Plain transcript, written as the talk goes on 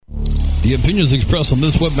The opinions expressed on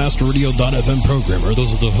this WebmasterRadio.fm program are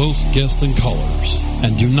those of the host, guests, and callers,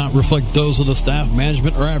 and do not reflect those of the staff,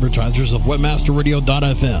 management, or advertisers of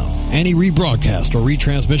WebmasterRadio.fm. Any rebroadcast or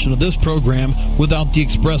retransmission of this program without the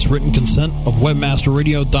express written consent of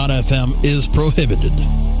WebmasterRadio.fm is prohibited.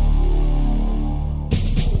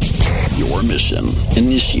 Your mission: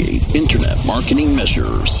 initiate internet marketing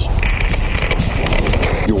measures.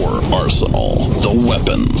 Your arsenal: the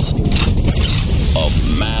weapons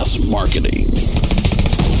of mass marketing.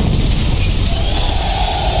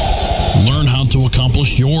 Learn how to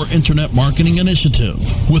accomplish your internet marketing initiative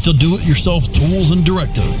with the do-it-yourself tools and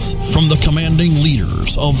directives from the commanding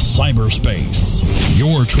leaders of cyberspace.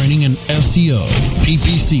 Your training in SEO,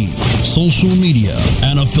 PPC, social media,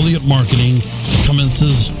 and affiliate marketing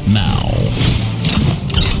commences now.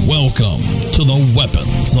 Welcome to the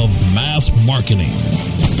Weapons of Mass Marketing,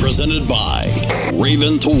 presented by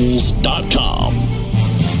RavenTools.com.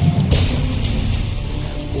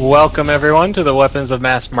 Welcome, everyone, to the Weapons of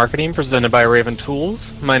Mass Marketing presented by Raven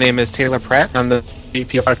Tools. My name is Taylor Pratt. I'm the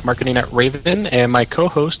VP of Product Marketing at Raven, and my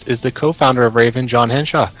co-host is the co-founder of Raven, John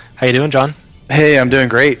Henshaw. How you doing, John? Hey, I'm doing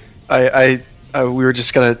great. We were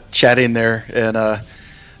just kind of chatting there, and I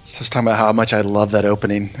was talking about how much I love that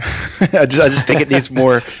opening. I just think it needs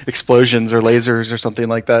more explosions or lasers or something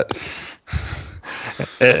like that.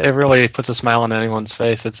 It really puts a smile on anyone's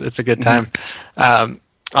face. It's a good time.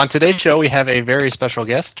 On today's show, we have a very special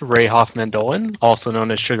guest, Ray Hoffman-Dolan, also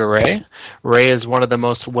known as Sugar Ray. Ray is one of the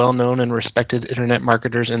most well-known and respected internet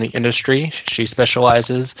marketers in the industry. She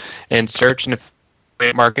specializes in search and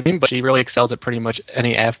affiliate marketing, but she really excels at pretty much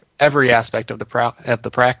every aspect of the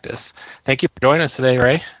practice. Thank you for joining us today,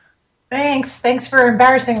 Ray. Thanks for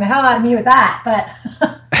embarrassing the hell out of me with that. But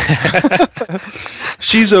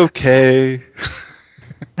She's okay.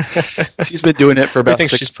 She's been doing it for about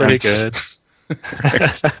 6 months. She's pretty good.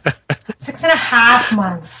 6.5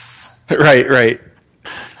 months. Right.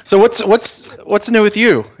 So what's new with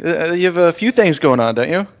you? You have a few things going on, don't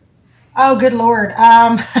you? Oh, good Lord.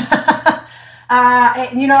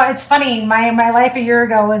 It's funny. My life a year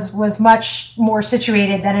ago was much more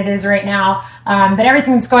situated than it is right now. But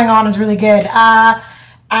everything that's going on is really good.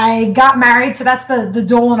 I got married, so that's the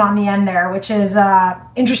Dolan on the end there, which is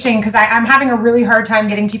interesting because I'm having a really hard time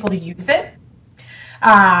getting people to use it.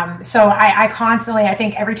 So I constantly, I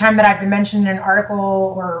think every time that I've been mentioned in an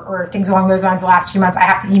article or things along those lines the last few months, I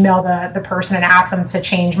have to email the person and ask them to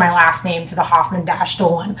change my last name to the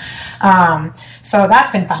Hoffman-Dolan. So that's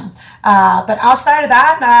been fun. But outside of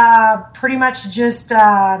that, pretty much just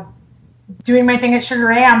doing my thing at Sugar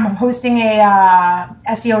Ray. I'm hosting a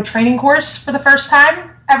SEO training course for the first time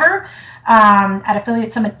ever. At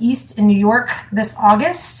Affiliate Summit East in New York this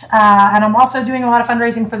August. And I'm also doing a lot of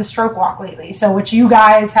fundraising for the Stroke Walk lately, which you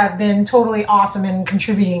guys have been totally awesome in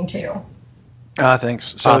contributing to.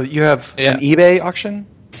 Thanks. So you have an eBay auction?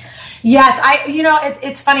 Yes,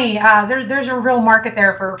 it's funny. There's a real market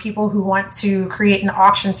there for people who want to create an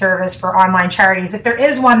auction service for online charities. If there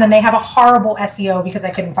is one, then they have a horrible SEO because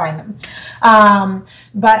I couldn't find them.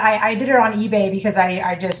 But I did it on eBay because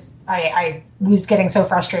I was getting so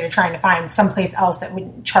frustrated trying to find someplace else that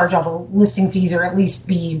wouldn't charge all the listing fees or at least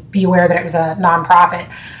be aware that it was a nonprofit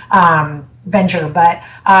venture. But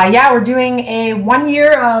we're doing a 1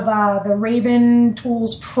 year of the Raven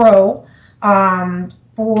Tools Pro. And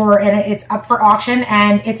it's up for auction,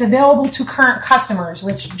 and it's available to current customers,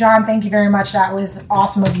 which, John, thank you very much. That was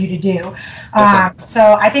awesome of you to do.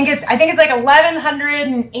 So I think it's like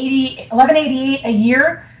 $1,188 a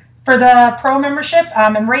year for the pro membership.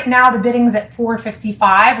 And right now the bidding's at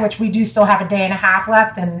 $455, which we do still have a day and a half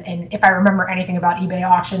left. And if I remember anything about eBay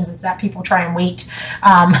auctions, it's that people try and wait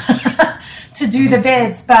to do the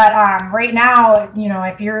bids. But right now,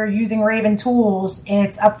 if you're using Raven Tools,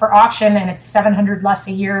 it's up for auction, and it's $700 less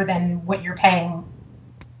a year than what you're paying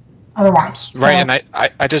otherwise. Right, and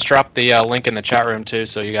I just dropped the link in the chat room too,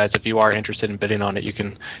 so you guys, if you are interested in bidding on it, you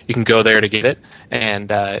can go there to get it.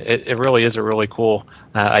 And it really is a really cool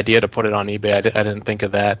idea to put it on eBay. I didn't think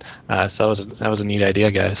of that, so that was a neat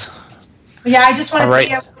idea, guys. Yeah, I just wanted to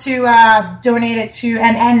be able to donate it to,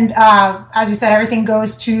 and as we said, everything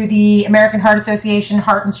goes to the American Heart Association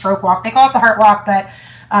Heart and Stroke Walk. They call it the Heart Walk, but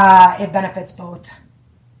it benefits both.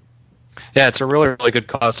 Yeah, it's a really, really good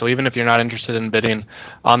cause. So even if you're not interested in bidding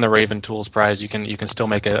on the Raven Tools prize, you can still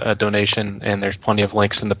make a donation, and there's plenty of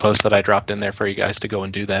links in the post that I dropped in there for you guys to go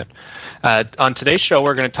and do that. On today's show,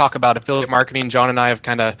 we're going to talk about affiliate marketing. John and I have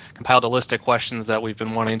kind of compiled a list of questions that we've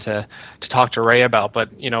been wanting to talk to Ray about, but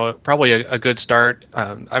probably a good start.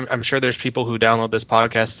 I'm sure there's people who download this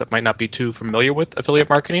podcast that might not be too familiar with affiliate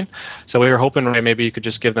marketing. So we were hoping, Ray, maybe you could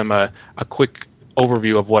just give them a quick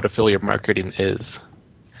overview of what affiliate marketing is.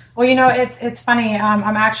 Well, it's funny.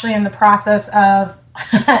 I'm actually in the process of,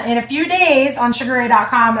 in a few days on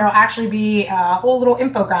SugarRay.com, there will actually be a whole little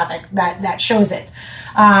infographic that shows it.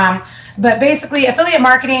 But basically, affiliate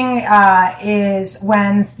marketing is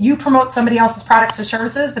when you promote somebody else's products or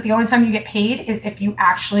services, but the only time you get paid is if you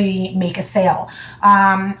actually make a sale.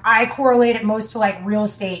 I correlate it most to like real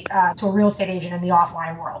estate, to a real estate agent in the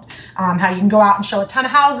offline world. How you can go out and show a ton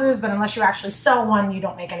of houses, but unless you actually sell one, you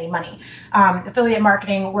don't make any money. Affiliate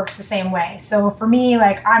marketing works the same way. So for me,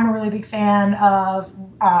 like I'm a really big fan of,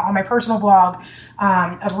 on my personal blog,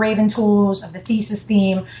 of Raven Tools, of the Thesis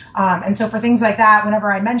theme. And so for things like that,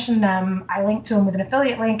 whenever I mention them, I link to them with an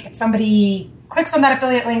affiliate link. If somebody clicks on that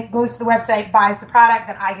affiliate link, goes to the website, buys the product,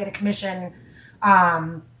 then I get a commission,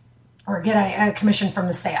 or get a commission from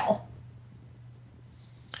the sale.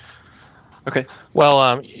 Okay.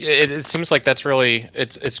 Well, it seems like that's really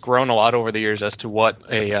it's grown a lot over the years as to what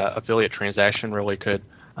a affiliate transaction really could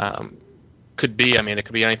be. I mean, it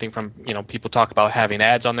could be anything from, people talk about having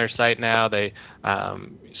ads on their site now.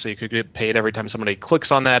 So you could get paid every time somebody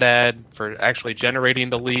clicks on that ad for actually generating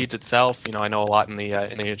the leads itself. I know a lot in the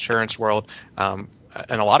insurance world.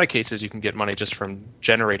 In a lot of cases, you can get money just from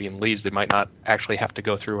generating leads. They might not actually have to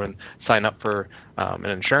go through and sign up for an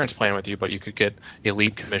insurance plan with you, but you could get a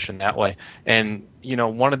lead commission that way. And,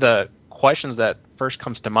 one of the questions that first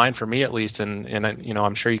comes to mind for me, at least, and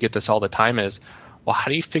I'm sure you get this all the time, is, well, how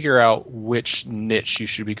do you figure out which niche you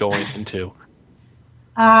should be going into?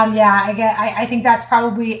 I think that's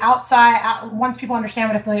probably once people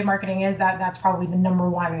understand what affiliate marketing is, that's probably the number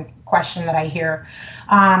one question that I hear.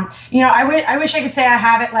 I wish I could say I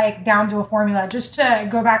have it like down to a formula. Just to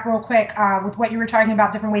go back real quick with what you were talking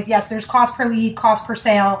about, different ways. Yes, there's cost per lead, cost per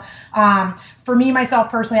sale. For me,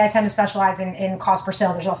 myself personally, I tend to specialize in cost per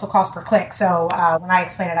sale. There's also cost per click. So when I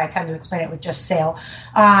explain it, I tend to explain it with just sale.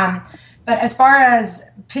 But as far as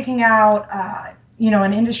picking out,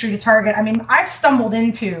 an industry to target, I mean, I've stumbled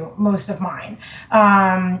into most of mine.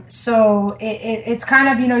 So it's kind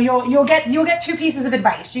of, you'll get two pieces of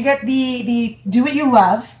advice. You get the do what you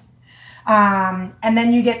love. And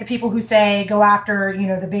then you get the people who say, go after,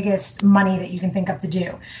 the biggest money that you can think of to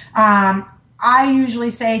do. I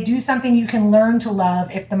usually say, do something you can learn to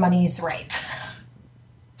love if the money's right.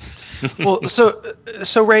 Well,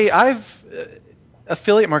 so Ray,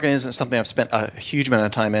 affiliate marketing isn't something I've spent a huge amount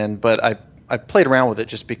of time in, but I played around with it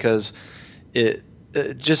just because it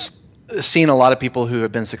just seeing a lot of people who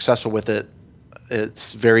have been successful with it,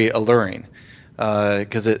 it's very alluring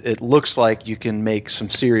because it looks like you can make some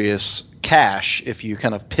serious cash if you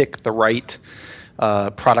kind of pick the right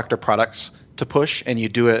product or products to push and you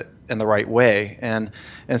do it in the right way. And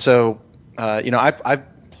so I've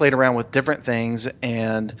played around with different things,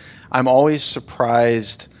 and I'm always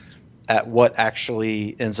surprised at what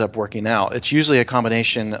actually ends up working out. It's usually a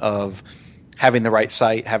combination of having the right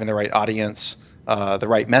site, having the right audience, the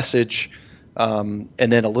right message, and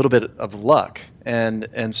then a little bit of luck.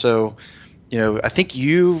 And so, I think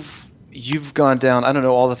you've gone down, I don't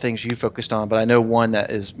know all the things you focused on, but I know one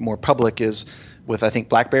that is more public is with, I think,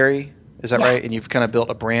 BlackBerry. Is that right? And you've kind of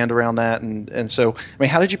built a brand around that. And so, I mean,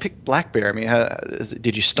 how did you pick BlackBerry? I mean,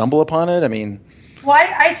 did you stumble upon it? I mean... Well,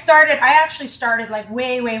 I actually started like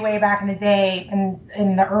way, way, way back in the day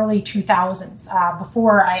in the early 2000s,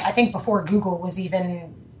 before Google was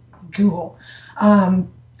even Google.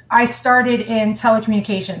 I started in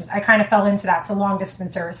telecommunications. I kind of fell into that, so long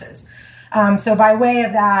distance services. So by way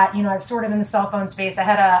of that, I've sort of in the cell phone space. I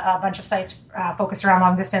had a bunch of sites focused around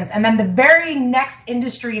long distance. And then the very next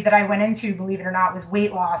industry that I went into, believe it or not, was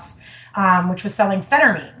weight loss, which was selling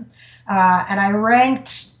phentermine. And I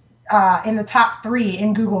ranked in the top 3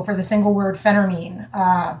 in Google for the single word phentermine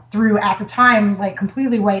through, at the time, like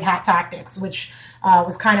completely white hat tactics, which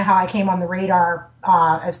was kind of how I came on the radar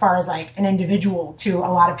as far as like an individual to a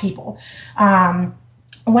lot of people.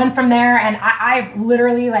 Went from there, and I've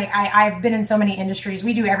literally, I've been in so many industries.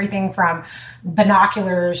 We do everything from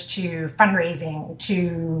binoculars to fundraising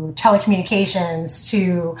to telecommunications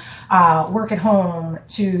to work at home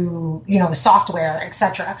to, software,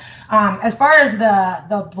 etc. As far as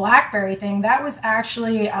the BlackBerry thing, that was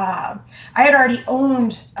actually, I had already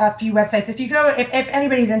owned a few websites. If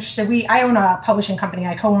anybody's interested, I own a publishing company.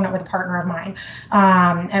 I co-own it with a partner of mine.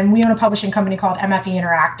 And we own a publishing company called MFE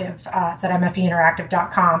Interactive. It's at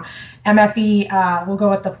mfeinteractive.com. MFE, we'll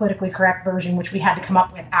go with the politically correct version, which we had to come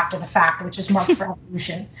up with after the fact, which is marked for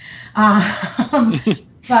evolution.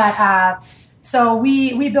 But So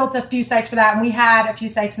we built a few sites for that, and we had a few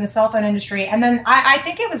sites in the cell phone industry. And then I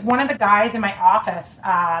think it was one of the guys in my office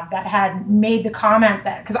that had made the comment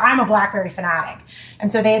that, because I'm a BlackBerry fanatic,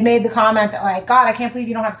 and so they had made the comment that, like, God, I can't believe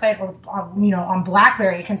you don't have a site on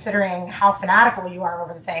BlackBerry, considering how fanatical you are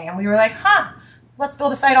over the thing. And we were like, let's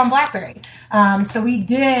build a site on BlackBerry. So we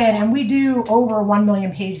did, and we do over 1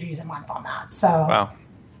 million page views a month on that. So wow,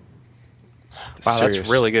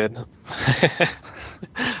 that's really good.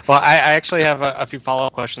 Well, I actually have a few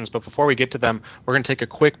follow-up questions, but before we get to them, we're going to take a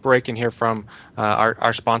quick break and hear from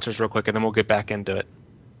our sponsors real quick, and then we'll get back into it.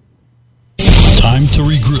 Time to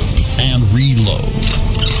regroup and reload.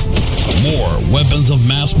 More weapons of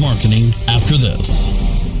mass marketing after this.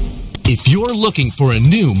 If you're looking for a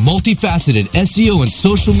new multifaceted SEO and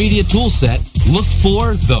social media toolset, look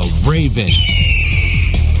for the Raven.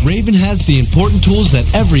 Raven has the important tools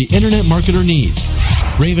that every internet marketer needs.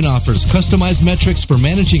 Raven offers customized metrics for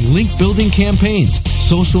managing link building campaigns,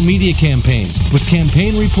 social media campaigns, with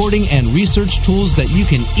campaign reporting and research tools that you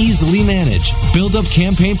can easily manage. Build up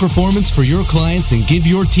campaign performance for your clients and give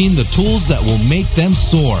your team the tools that will make them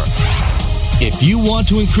soar. If you want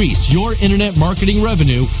to increase your internet marketing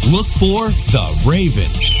revenue, look for the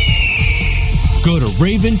Raven. Go to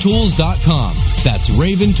raventools.com. That's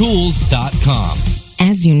raventools.com.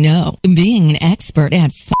 As you know, being an expert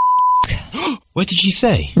at What did she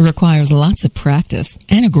say? requires lots of practice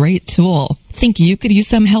and a great tool. Think you could use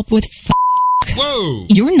some help with Whoa!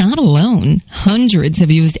 You're not alone. Hundreds have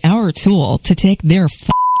used our tool to take their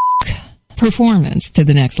performance to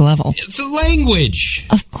the next level. The language!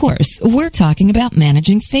 Of course, we're talking about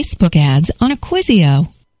managing Facebook ads on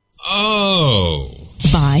Acquisio. Oh.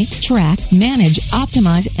 Buy, track, manage,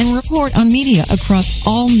 optimize, and report on media across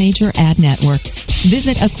all major ad networks.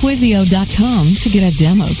 Visit Acquisio.com to get a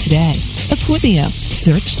demo today. Acquisio.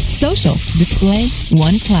 Search, social, display,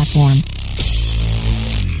 one platform.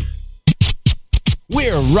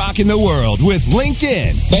 We're rocking the world with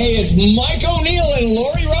LinkedIn. Hey, it's Mike O'Neill and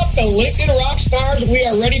Lori Rupp, the LinkedIn rock stars. We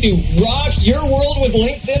are ready to rock your world with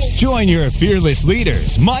LinkedIn. Join your fearless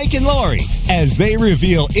leaders, Mike and Lori, as they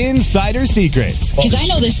reveal insider secrets. Because I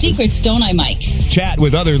know the secrets, don't I, Mike? Chat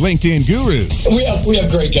with other LinkedIn gurus. We have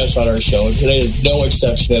great guests on our show, and today is no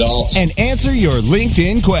exception at all. And answer your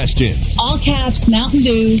LinkedIn questions. All caps, Mountain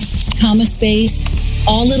Dew, comma space,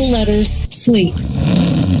 all little letters, sleep.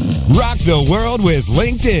 Rock the world with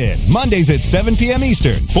LinkedIn. Mondays at 7 p.m.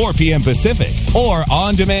 Eastern, 4 p.m. Pacific, or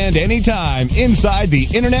on demand anytime inside the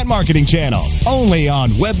Internet Marketing Channel. Only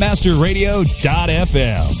on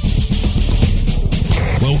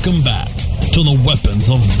webmasterradio.fm. Welcome back to the Weapons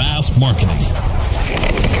of Mass Marketing.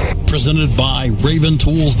 Presented by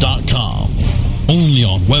raventools.com. Only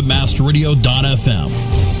on webmasterradio.fm.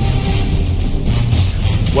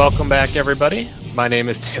 Welcome back, everybody. My name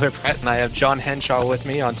is Taylor Pratt, and I have John Henshaw with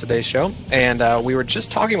me on today's show. And we were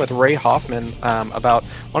just talking with Ray Hoffman about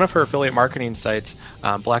one of her affiliate marketing sites,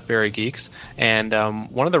 BlackBerry Geeks. And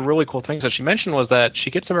one of the really cool things that she mentioned was that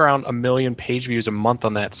she gets around 1 million page views a month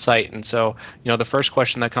on that site. And so, the first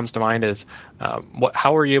question that comes to mind is,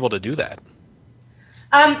 how are you able to do that?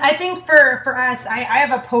 I think for us, I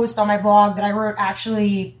have a post on my blog that I wrote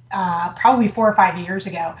actually probably 4 or 5 years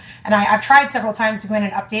ago. And I've tried several times to go in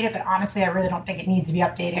and update it, but honestly, I really don't think it needs to be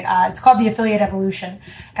updated. It's called the Affiliate Evolution.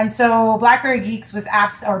 And so BlackBerry Geeks was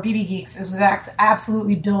BB Geeks was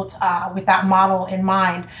absolutely built with that model in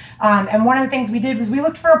mind. And one of the things we did was we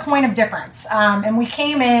looked for a point of difference. And we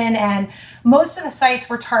came in, and most of the sites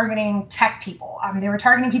were targeting tech people. They were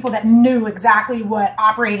targeting people that knew exactly what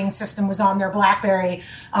operating system was on their BlackBerry,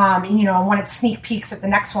 and wanted sneak peeks at the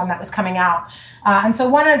next one that was coming out. And so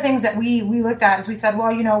one of the things that we looked at is we said, well,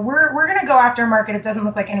 we're going to go after a market it doesn't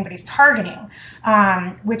look like anybody's targeting,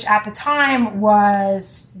 which at the time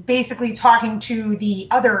was basically talking to the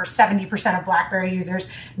other 70% of BlackBerry users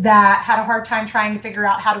that had a hard time trying to figure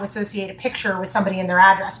out how to associate a picture with somebody in their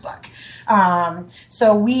address book.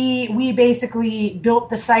 So we basically built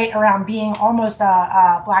the site around being almost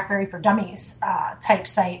a BlackBerry for Dummies type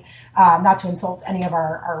site, not to insult any of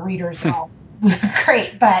our readers at all.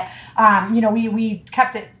 Great, but we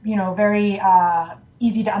kept it very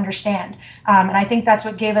easy to understand, and I think that's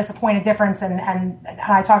what gave us a point of difference. And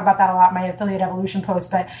I talk about that a lot in my Affiliate Evolution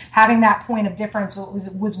post. But having that point of difference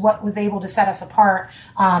was what was able to set us apart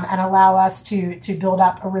and allow us to build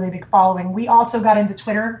up a really big following. We also got into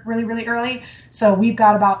Twitter really, really early, so we've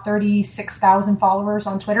got about 36,000 followers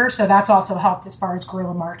on Twitter. So that's also helped as far as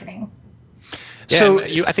guerrilla marketing. Yeah, So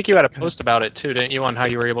I think you had a post about it too, didn't you? On how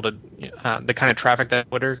you were able to the kind of traffic that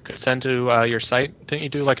Twitter could send to your site. Didn't you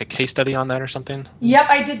do like a case study on that or something? Yep,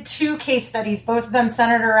 I did 2 case studies, both of them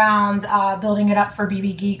centered around building it up for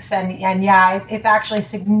BB Geeks, and yeah, it's actually a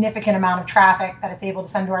significant amount of traffic that it's able to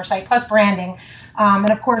send to our site, plus branding.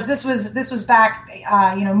 And of course, this was back.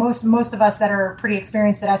 Most of us that are pretty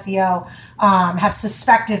experienced at SEO have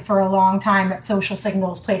suspected for a long time that social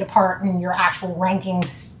signals played a part in your actual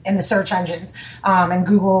rankings in the search engines. And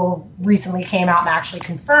Google recently came out and actually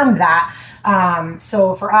confirmed that.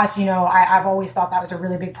 So for us, I've always thought that was a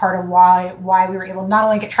really big part of why we were able to not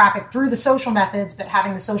only get traffic through the social methods, but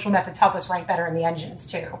having the social methods help us rank better in the engines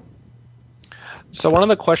too. So one of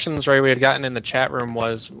the questions, Ray, we had gotten in the chat room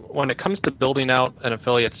was, when it comes to building out an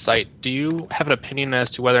affiliate site, do you have an opinion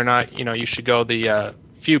as to whether or not you should go the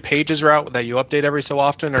few pages route that you update every so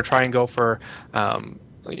often, or try and go for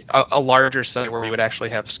a larger site where you would actually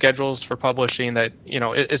have schedules for publishing? That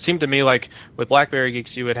it seemed to me like with BlackBerry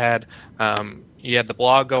Geeks you had the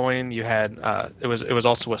blog going, you had it was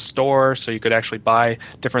also a store, so you could actually buy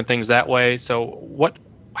different things that way. So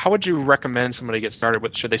how would you recommend somebody get started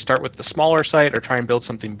with? Should they start with the smaller site or try and build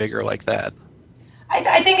something bigger like that?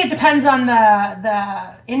 I think it depends on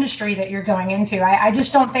the industry that you're going into. I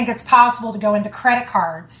just don't think it's possible to go into credit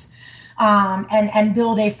cards and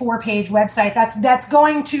build a 4-page website that's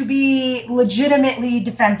going to be legitimately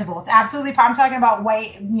defensible. It's absolutely. I'm talking about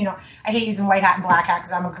white. I hate using white hat and black hat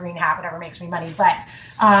because I'm a green hat. Whatever makes me money. But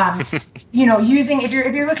using if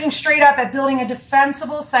you're looking straight up at building a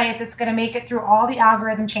defensible site that's going to make it through all the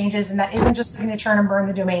algorithm changes and that isn't just going to churn and burn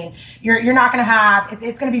the domain, you're not going to have.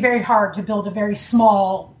 It's going to be very hard to build a very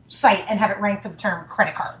small site and have it rank for the term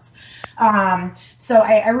credit cards. So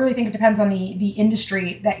I really think it depends on the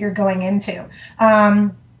industry that you're going into.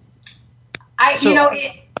 Go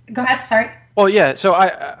ahead. Sorry. Well, yeah. So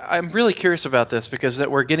I'm really curious about this because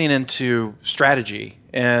that we're getting into strategy,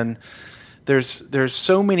 and there's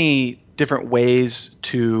so many different ways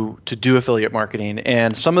to do affiliate marketing,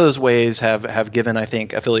 and some of those ways have given, I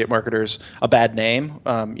think, affiliate marketers a bad name.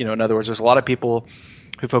 In other words, there's a lot of people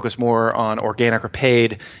who focus more on organic or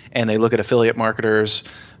paid, and they look at affiliate marketers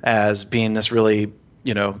as being this really,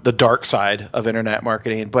 the dark side of internet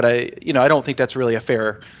marketing. But I don't think that's really a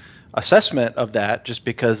fair assessment of that, just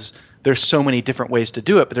because there's so many different ways to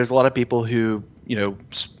do it. But there's a lot of people who,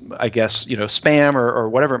 I guess, spam or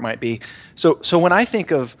whatever it might be. So when I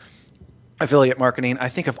think of affiliate marketing, I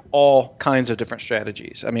think of all kinds of different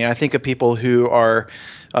strategies. I mean, I think of people who are,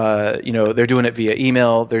 they're doing it via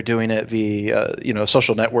email, they're doing it via,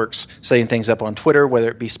 social networks, setting things up on Twitter, whether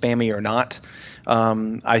it be spammy or not.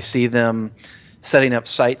 I see them setting up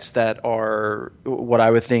sites that are what I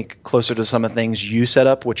would think closer to some of the things you set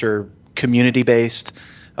up, which are community-based,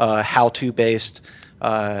 how-to based.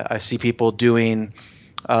 I see people doing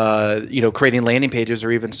creating landing pages,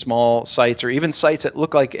 or even small sites, or even sites that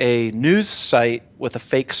look like a news site with a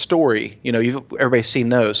fake story. Everybody's seen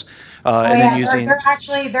those.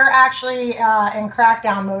 They're actually in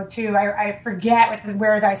crackdown mode too. I forget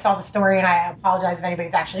where I saw the story, and I apologize if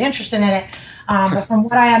anybody's actually interested in it. But from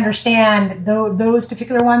what I understand, those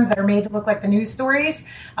particular ones that are made to look like the news stories,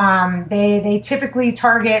 they typically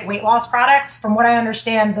target weight loss products. From what I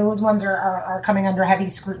understand, those ones are coming under heavy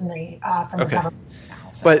scrutiny from the government.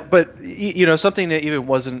 So. But something that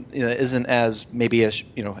even isn't as maybe as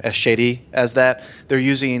shady as that.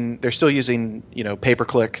 They're still using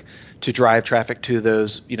pay-per-click to drive traffic to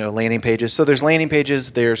those landing pages. So there's landing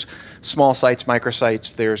pages, there's small sites,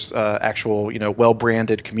 microsites, there's actual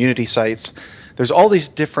well-branded community sites. There's all these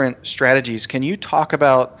different strategies. Can you talk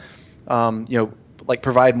about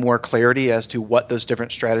provide more clarity as to what those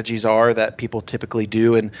different strategies are that people typically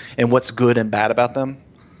do, and what's good and bad about them?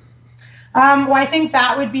 Well, I think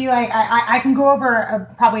that would be I can go over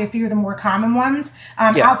probably a few of the more common ones.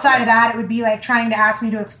 Outside of that, it would be like trying to ask me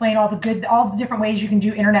to explain all the different ways you can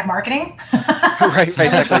do internet marketing. Right.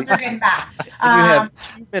 Which ones are good and bad. You have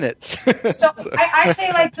 2 minutes. So I'd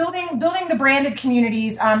say building the branded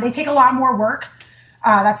communities, they take a lot more work.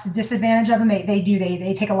 That's the disadvantage of them.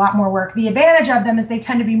 They take a lot more work. The advantage of them is they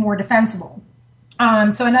tend to be more defensible.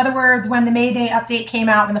 So in other words, when the Mayday update came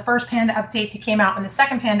out, when the first Panda update came out, when the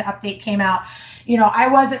second Panda update came out, I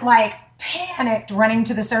wasn't panicked running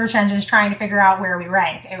to the search engines trying to figure out where we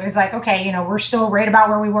ranked. It was like, okay, we're still right about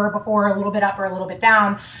where we were before, a little bit up or a little bit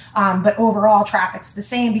down. But overall traffic's the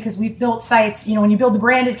same because we've built sites, when you build the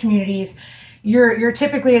branded communities, you're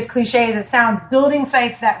typically, as cliche as it sounds, building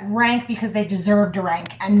sites that rank because they deserve to rank,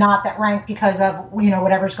 and not that rank because of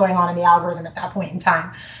whatever's going on in the algorithm at that point in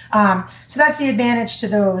time. So that's the advantage to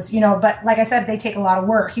those, but like I said, they take a lot of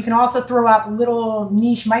work. You can also throw up little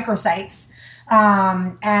niche microsites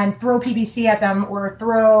and throw PPC at them, or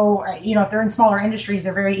throw, if they're in smaller industries,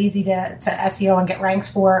 they're very easy to SEO and get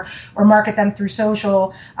ranks for, or market them through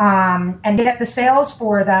social, and get the sales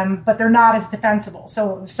for them, but they're not as defensible.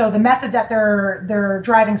 So the method that they're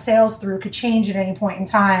driving sales through could change at any point in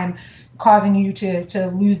time, causing you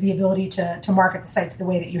to lose the ability to market the sites the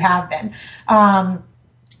way that you have been.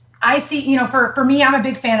 I see, for me, I'm a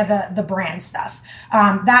big fan of the brand stuff.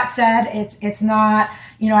 That said, it's not,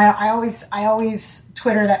 I always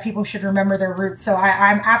Twitter that people should remember their roots. So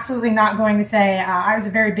I'm absolutely not going to say, I was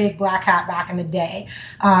a very big black hat back in the day.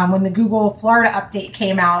 When the Google Florida update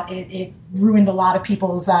came out, it ruined a lot of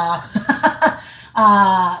people's,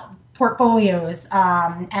 portfolios.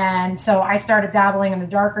 And so I started dabbling in the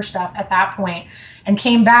darker stuff at that point, and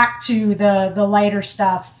came back to the lighter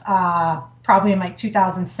stuff, probably in like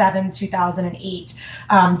 2007, 2008,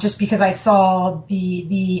 just because I saw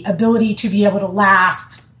the ability to be able to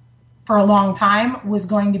last for a long time was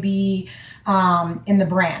going to be in the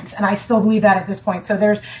brands. And I still believe that at this point.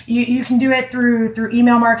 So you can do it through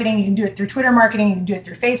email marketing, you can do it through Twitter marketing, you can do it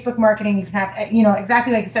through Facebook marketing, you can have,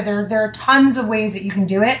 exactly like you said, there are tons of ways that you can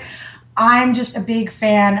do it. I'm just a big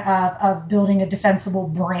fan of building a defensible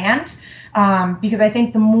brand, because I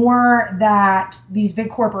think the more that these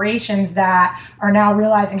big corporations that are now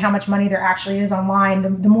realizing how much money there actually is online,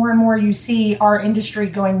 the more and more you see our industry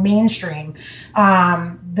going mainstream,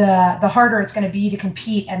 the harder it's going to be to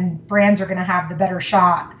compete, and brands are going to have the better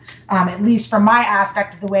shot, at least from my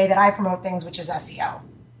aspect of the way that I promote things, which is SEO.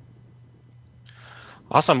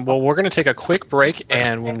 Awesome. Well, we're going to take a quick break,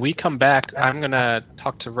 and when we come back, I'm going to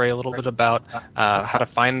talk to Ray a little bit about how to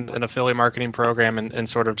find an affiliate marketing program, and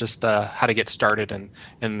sort of just how to get started in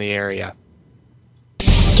the area.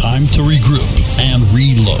 Time to regroup and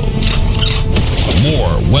reload.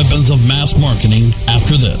 More weapons of mass marketing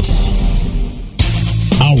after this.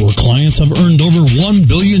 Our clients have earned over $1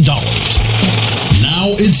 billion. Now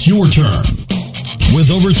it's your turn. With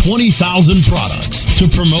over 20,000 products to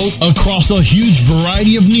promote across a huge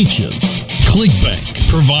variety of niches, ClickBank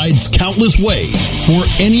provides countless ways for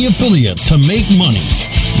any affiliate to make money.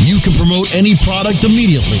 You can promote any product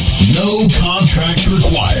immediately. No contracts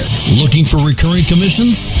required. Looking for recurring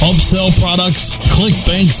commissions? Upsell products?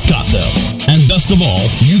 ClickBank's got them. And best of all,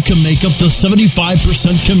 you can make up to 75%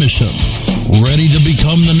 commissions. Ready to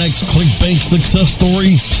become the next ClickBank success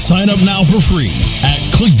story? Sign up now for free at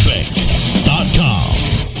clickbank.com.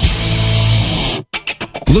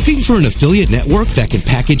 Looking for an affiliate network that can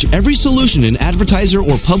package every solution an advertiser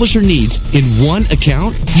or publisher needs in one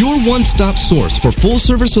account? Your one-stop source for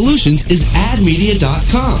full-service solutions is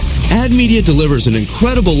AdMedia.com. AdMedia delivers an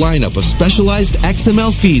incredible lineup of specialized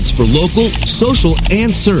XML feeds for local, social,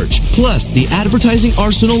 and search, plus the advertising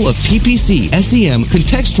arsenal of PPC, SEM,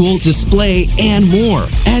 contextual, display, and more.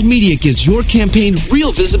 AdMedia gives your campaign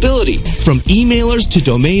real visibility, from emailers to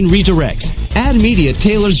domain redirects. AdMedia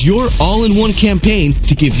tailors your all-in-one campaign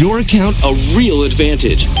to give your account a real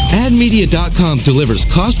advantage. AdMedia.com delivers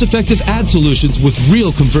cost-effective ad solutions with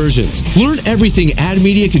real conversions. Learn everything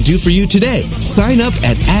AdMedia can do for you today. Sign up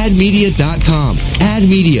at AdMedia.com.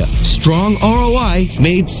 AdMedia. Strong ROI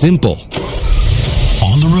made simple.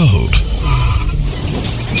 On the road.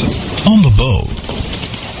 On the boat.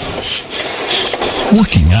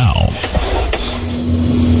 Working out.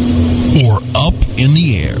 Or up in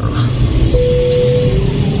the air.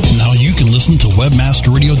 Listen to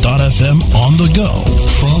webmasterradio.fm on the go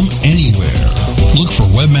from anywhere. Look for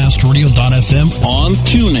webmasterradio.fm on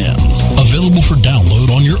TuneIn. Available for download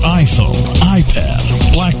on your iPhone, iPad,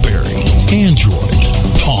 BlackBerry, Android,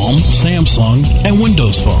 Palm, Samsung, and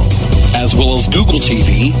Windows Phone, as well as Google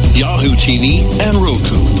TV, Yahoo TV, and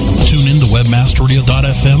Roku. Tune in to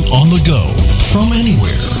webmasterradio.fm on the go from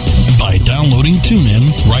anywhere by downloading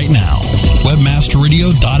TuneIn right now.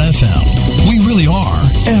 Webmasterradio.fm. We really are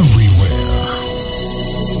everywhere.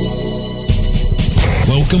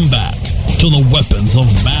 Welcome back to the Weapons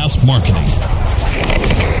of Mass Marketing.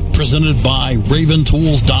 Presented by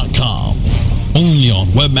RavenTools.com. Only on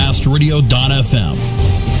WebmasterRadio.fm.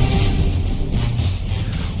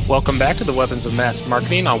 Welcome back to the Weapons of Mass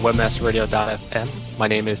Marketing on WebmasterRadio.fm. My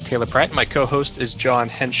name is Taylor Pratt, and my co-host is John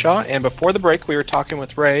Henshaw. And before the break, we were talking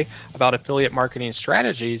with Ray about affiliate marketing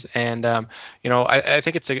strategies. And I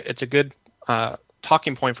think it's a good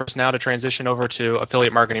talking point for us now to transition over to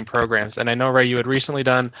affiliate marketing programs. And I know, Ray, you had recently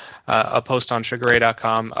done a post on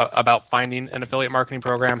SugarRay.com about finding an affiliate marketing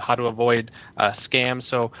program, how to avoid scams.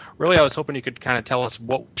 So really, I was hoping you could kind of tell us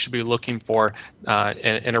what we should be looking for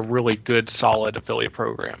in a really good, solid affiliate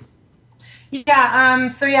program. Yeah.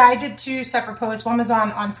 So yeah, I did 2 separate posts. One was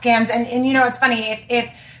on scams, and it's funny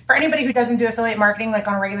if for anybody who doesn't do affiliate marketing like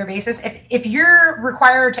on a regular basis, if you're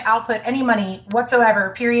required to output any money whatsoever,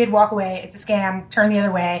 period, walk away. It's a scam. Turn the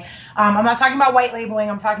other way. I'm not talking about white labeling.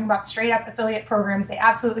 I'm talking about straight up affiliate programs. They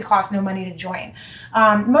absolutely cost no money to join.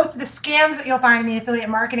 Most of the scams that you'll find in the affiliate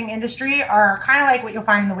marketing industry are kind of like what you'll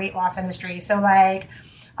find in the weight loss industry. So like,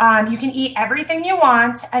 you can eat everything you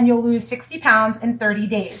want and you'll lose 60 pounds in 30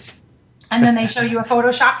 days. And then they show you a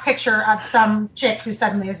photoshopped picture of some chick who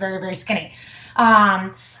suddenly is very, very skinny.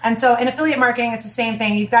 And so in affiliate marketing, it's the same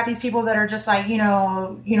thing. You've got these people that are just like,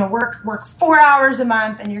 work 4 hours a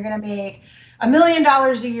month and you're going to make $1 million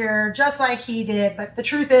a year, just like he did. But the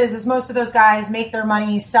truth is most of those guys make their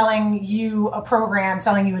money selling you a program,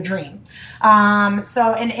 selling you a dream.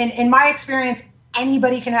 So in my experience,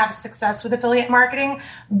 anybody can have success with affiliate marketing,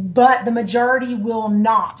 but the majority will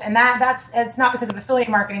not. And it's not because of affiliate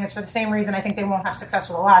marketing. It's for the same reason I think they won't have success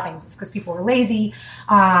with a lot of things. It's because people are lazy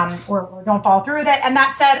or don't follow through with it. And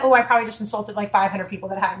that said, I probably just insulted like 500 people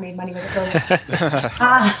that haven't made money with affiliate.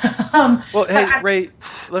 Well, hey, Ray,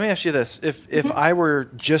 let me ask you this. If I were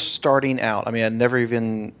just starting out, I mean, I'd never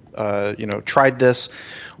even tried this,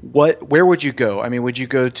 where would you go? I mean, would you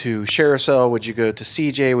go to ShareASale? Would you go to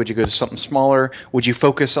CJ? Would you go to something smaller? Would you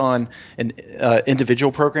focus on an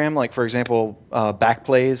individual program? Like, for example,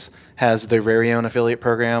 Backblaze has their very own affiliate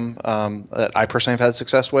program that I personally have had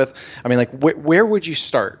success with. I mean, like, where would you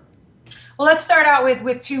start? Well, let's start out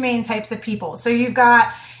with 2 main types of people. So you've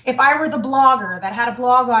got, if I were the blogger that had a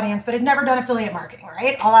blog audience but had never done affiliate marketing,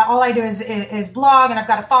 right? All I do is blog and I've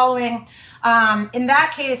got a following. In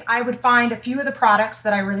that case, I would find a few of the products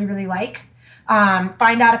that I really, really like.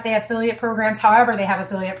 Find out if they have affiliate programs, however they have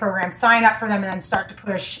affiliate programs, sign up for them, and then start to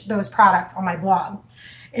push those products on my blog.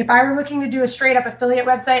 If I were looking to do a straight up affiliate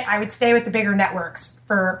website, I would stay with the bigger networks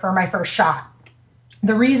for my first shot.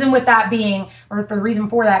 The reason for that being,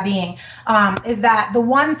 is that the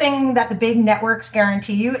one thing that the big networks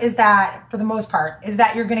guarantee you is that, for the most part, is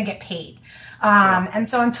that you're going to get paid. And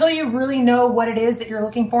so until you really know what it is that you're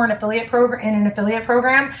looking for in an affiliate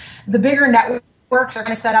program, the bigger networks are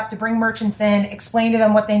going to set up to bring merchants in, explain to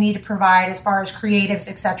them what they need to provide as far as creatives,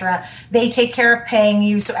 etc. They take care of paying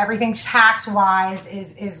you, so everything tax-wise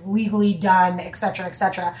is legally done, etc.,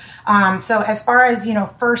 etc. So as far as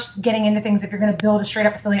first getting into things, if you're going to build a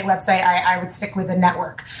straight-up affiliate website, I would stick with a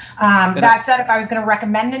network. That said, if I was going to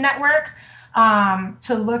recommend a network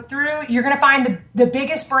to look through, you're going to find the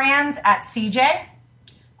biggest brands at CJ.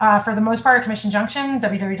 For the most part, Commission Junction,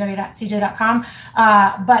 www.cj.com.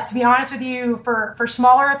 But to be honest with you, for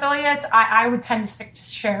smaller affiliates, I would tend to stick to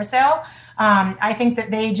ShareASale. I think that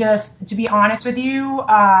they just, to be honest with you,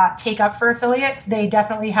 take up for affiliates. They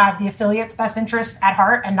definitely have the affiliates' best interest at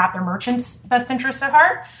heart and not their merchants' best interest at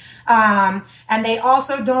heart. And they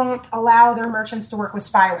also don't allow their merchants to work with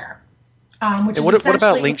spyware. What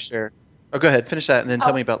about LinkShare? Oh, go ahead. Finish that, and then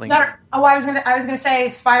tell me about LinkShare. I was gonna say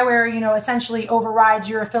spyware. Essentially overrides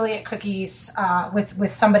your affiliate cookies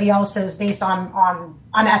with somebody else's based on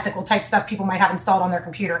unethical type stuff people might have installed on their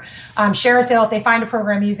computer. ShareASale, if they find a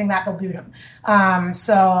program using that, they'll boot them.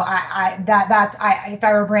 So if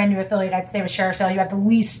I were a brand new affiliate, I'd stay with ShareASale. You have the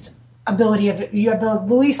least the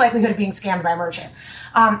least likelihood of being scammed by a merchant.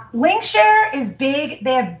 LinkShare is big.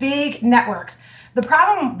 They have big networks. The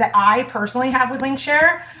problem that I personally have with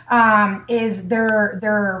LinkShare is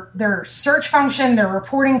their search function, their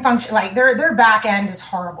reporting function, like their back end is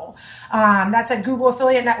horrible. That's at Google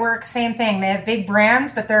Affiliate Network, same thing. They have big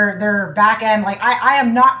brands, but their back end, like I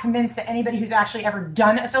am not convinced that anybody who's actually ever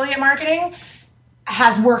done affiliate marketing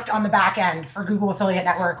has worked on the back end for Google Affiliate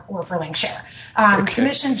Network or for LinkShare.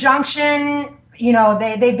 Commission Junction,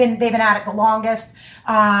 they've been at it the longest.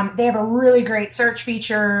 They have a really great search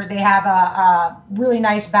feature. They have a really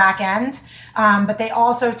nice back end, but they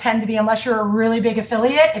also tend to be, unless you're a really big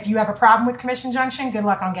affiliate, if you have a problem with Commission Junction, good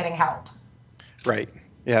luck on getting help. Right.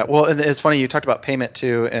 Yeah. Well, and it's funny, you talked about payment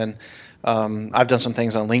too, and I've done some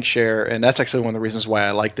things on LinkShare, and that's actually one of the reasons why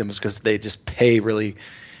I like them, is because they just pay really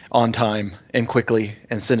on time and quickly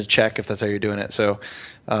and send a check if that's how you're doing it. So,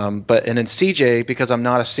 and in CJ, because I'm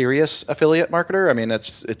not a serious affiliate marketer, I mean,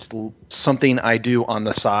 it's something I do on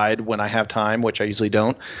the side when I have time, which I usually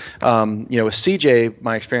don't. With CJ,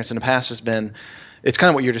 my experience in the past has been, it's kind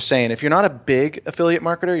of what you're just saying. If you're not a big affiliate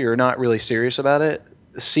marketer, you're not really serious about it.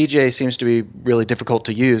 CJ seems to be really difficult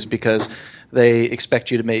to use because they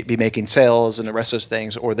expect you to be making sales and the rest of those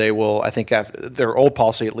things, or they will, I think after, their old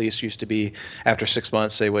policy at least used to be after 6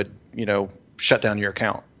 months, they would, shut down your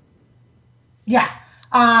account. Yeah.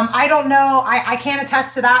 I don't know. I can't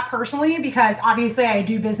attest to that personally because obviously I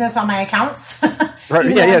do business on my accounts. Right.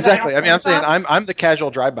 Yeah, exactly. I mean, I'm saying I'm the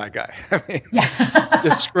casual drive-by guy. I mean,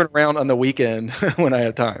 just screwing around on the weekend when I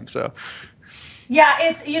have time. So. Yeah,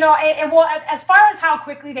 it's, well, as far as how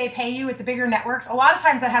quickly they pay you with the bigger networks, a lot of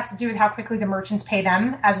times that has to do with how quickly the merchants pay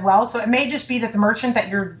them as well. So it may just be that the merchant that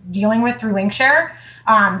you're dealing with through LinkShare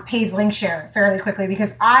pays LinkShare fairly quickly,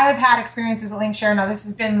 because I've had experiences at LinkShare. Now, this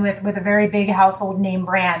has been with a very big household name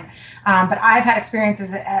brand, but I've had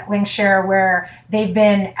experiences at LinkShare where they've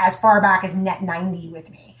been as far back as net 90 with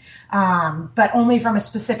me. But only from a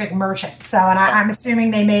specific merchant. So, and I'm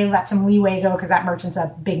assuming they may let some leeway go because that merchant's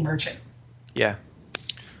a big merchant. Yeah.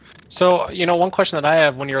 So, one question that I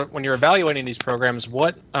have when you're evaluating these programs,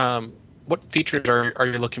 what features are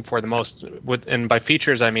you looking for the most? And by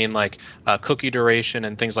features, I mean like cookie duration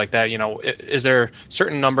and things like that. Is there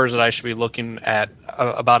certain numbers that I should be looking at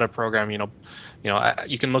about a program?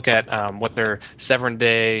 You can look at what their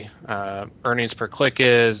 7-day earnings per click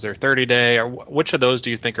is, their 30-day, or which of those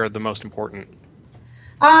do you think are the most important?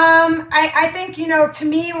 I think, to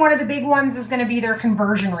me, one of the big ones is going to be their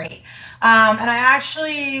conversion rate. And I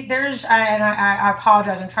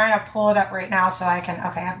apologize. I'm trying to pull it up right now so I can,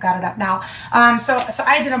 okay, I've got it up now. So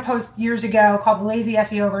I did a post years ago called Lazy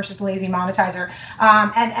SEO versus Lazy Monetizer.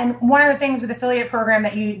 And one of the things with affiliate program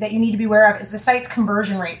that you need to be aware of is the site's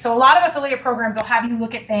conversion rate. So a lot of affiliate programs will have you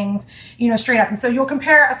look at things, straight up. And so you'll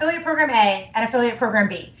compare affiliate program A and affiliate program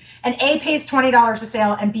B. And A pays $20 a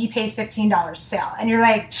sale and B pays $15 a sale. And you're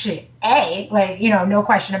like, shit, A, no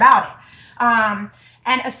question about it.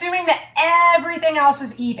 And assuming that everything else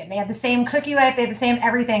is even, they have the same cookie life, they have the same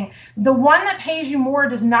everything, the one that pays you more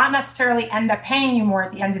does not necessarily end up paying you more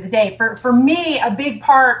at the end of the day. For me, a big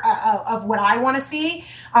part of what I want to see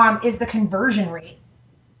is the conversion rate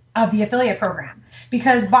of the affiliate program.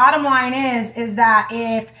 Because bottom line is that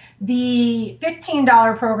if the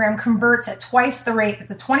 $15 program converts at twice the rate that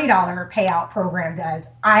the $20 payout program does,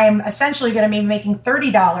 I'm essentially going to be making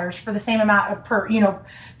 $30 for the same amount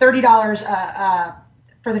 $30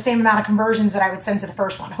 for the same amount of conversions that I would send to the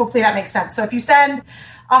first one. Hopefully that makes sense. So if you send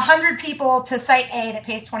 100 people to site A that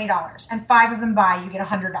pays $20 and 5 of them buy, you get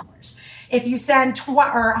 $100. If you send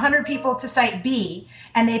 100 people to site B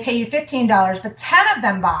and they pay you $15, but 10 of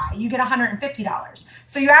them buy, you get $150.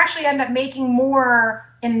 So you actually end up making more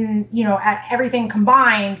in, at everything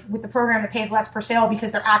combined with the program that pays less per sale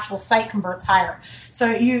because their actual site converts higher.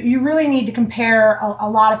 So you really need to compare a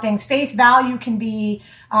lot of things. Face value can be,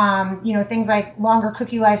 things like longer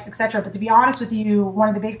cookie lives, etc. But to be honest with you, one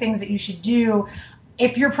of the big things that you should do,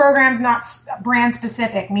 if your program's not brand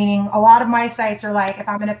specific, meaning a lot of my sites are like, if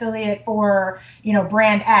I'm an affiliate for,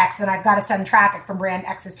 brand X, then I've got to send traffic from brand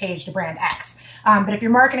X's page to brand X. But if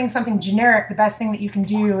you're marketing something generic, the best thing that you can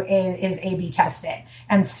do is A/B test it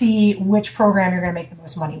and see which program you're going to make the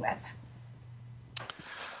most money with.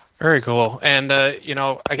 Very cool. And,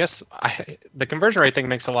 I guess the conversion rate thing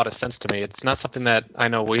makes a lot of sense to me. It's not something that I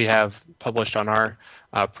know we have published on our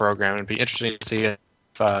program. It'd be interesting to see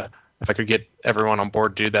if I could get everyone on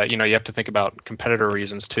board to do that. You have to think about competitor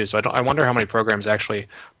reasons too. So I wonder how many programs actually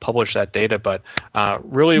publish that data. But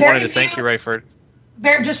really wanted to thank you, Ray, for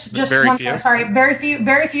very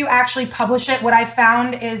few actually publish it. What I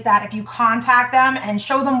found is that if you contact them and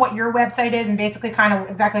show them what your website is and basically kind of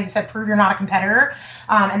exactly like you said, prove you're not a competitor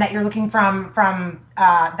and that you're looking from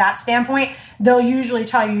that standpoint, they'll usually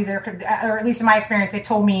tell you or at least in my experience, they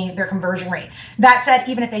told me their conversion rate. That said,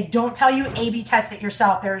 even if they don't tell you, A/B test it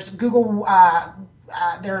yourself. There's Google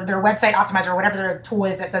their website optimizer or whatever their tool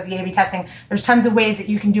is that does the A/B testing. There's tons of ways that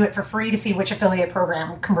you can do it for free to see which affiliate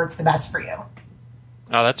program converts the best for you.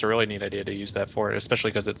 Oh, that's a really neat idea to use that for,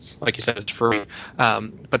 especially because it's, like you said, it's free.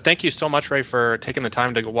 But thank you so much, Ray, for taking the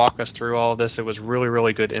time to walk us through all of this. It was really,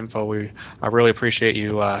 really good info. I really appreciate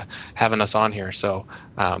you having us on here. So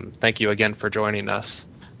thank you again for joining us,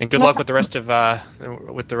 and good luck with the rest of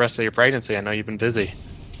your pregnancy. I know you've been busy.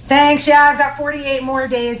 Thanks. Yeah, I've got 48 more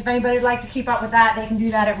days. If anybody would like to keep up with that, they can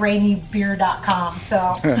do that at rayneedsbeer.com. So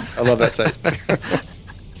I love that site.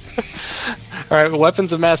 All right,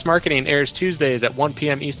 Weapons of Mass Marketing airs Tuesdays at 1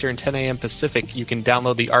 p.m. Eastern, 10 a.m. Pacific. You can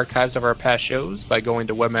download the archives of our past shows by going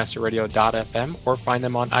to webmasterradio.fm or find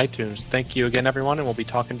them on iTunes. Thank you again, everyone, and we'll be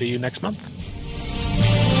talking to you next month.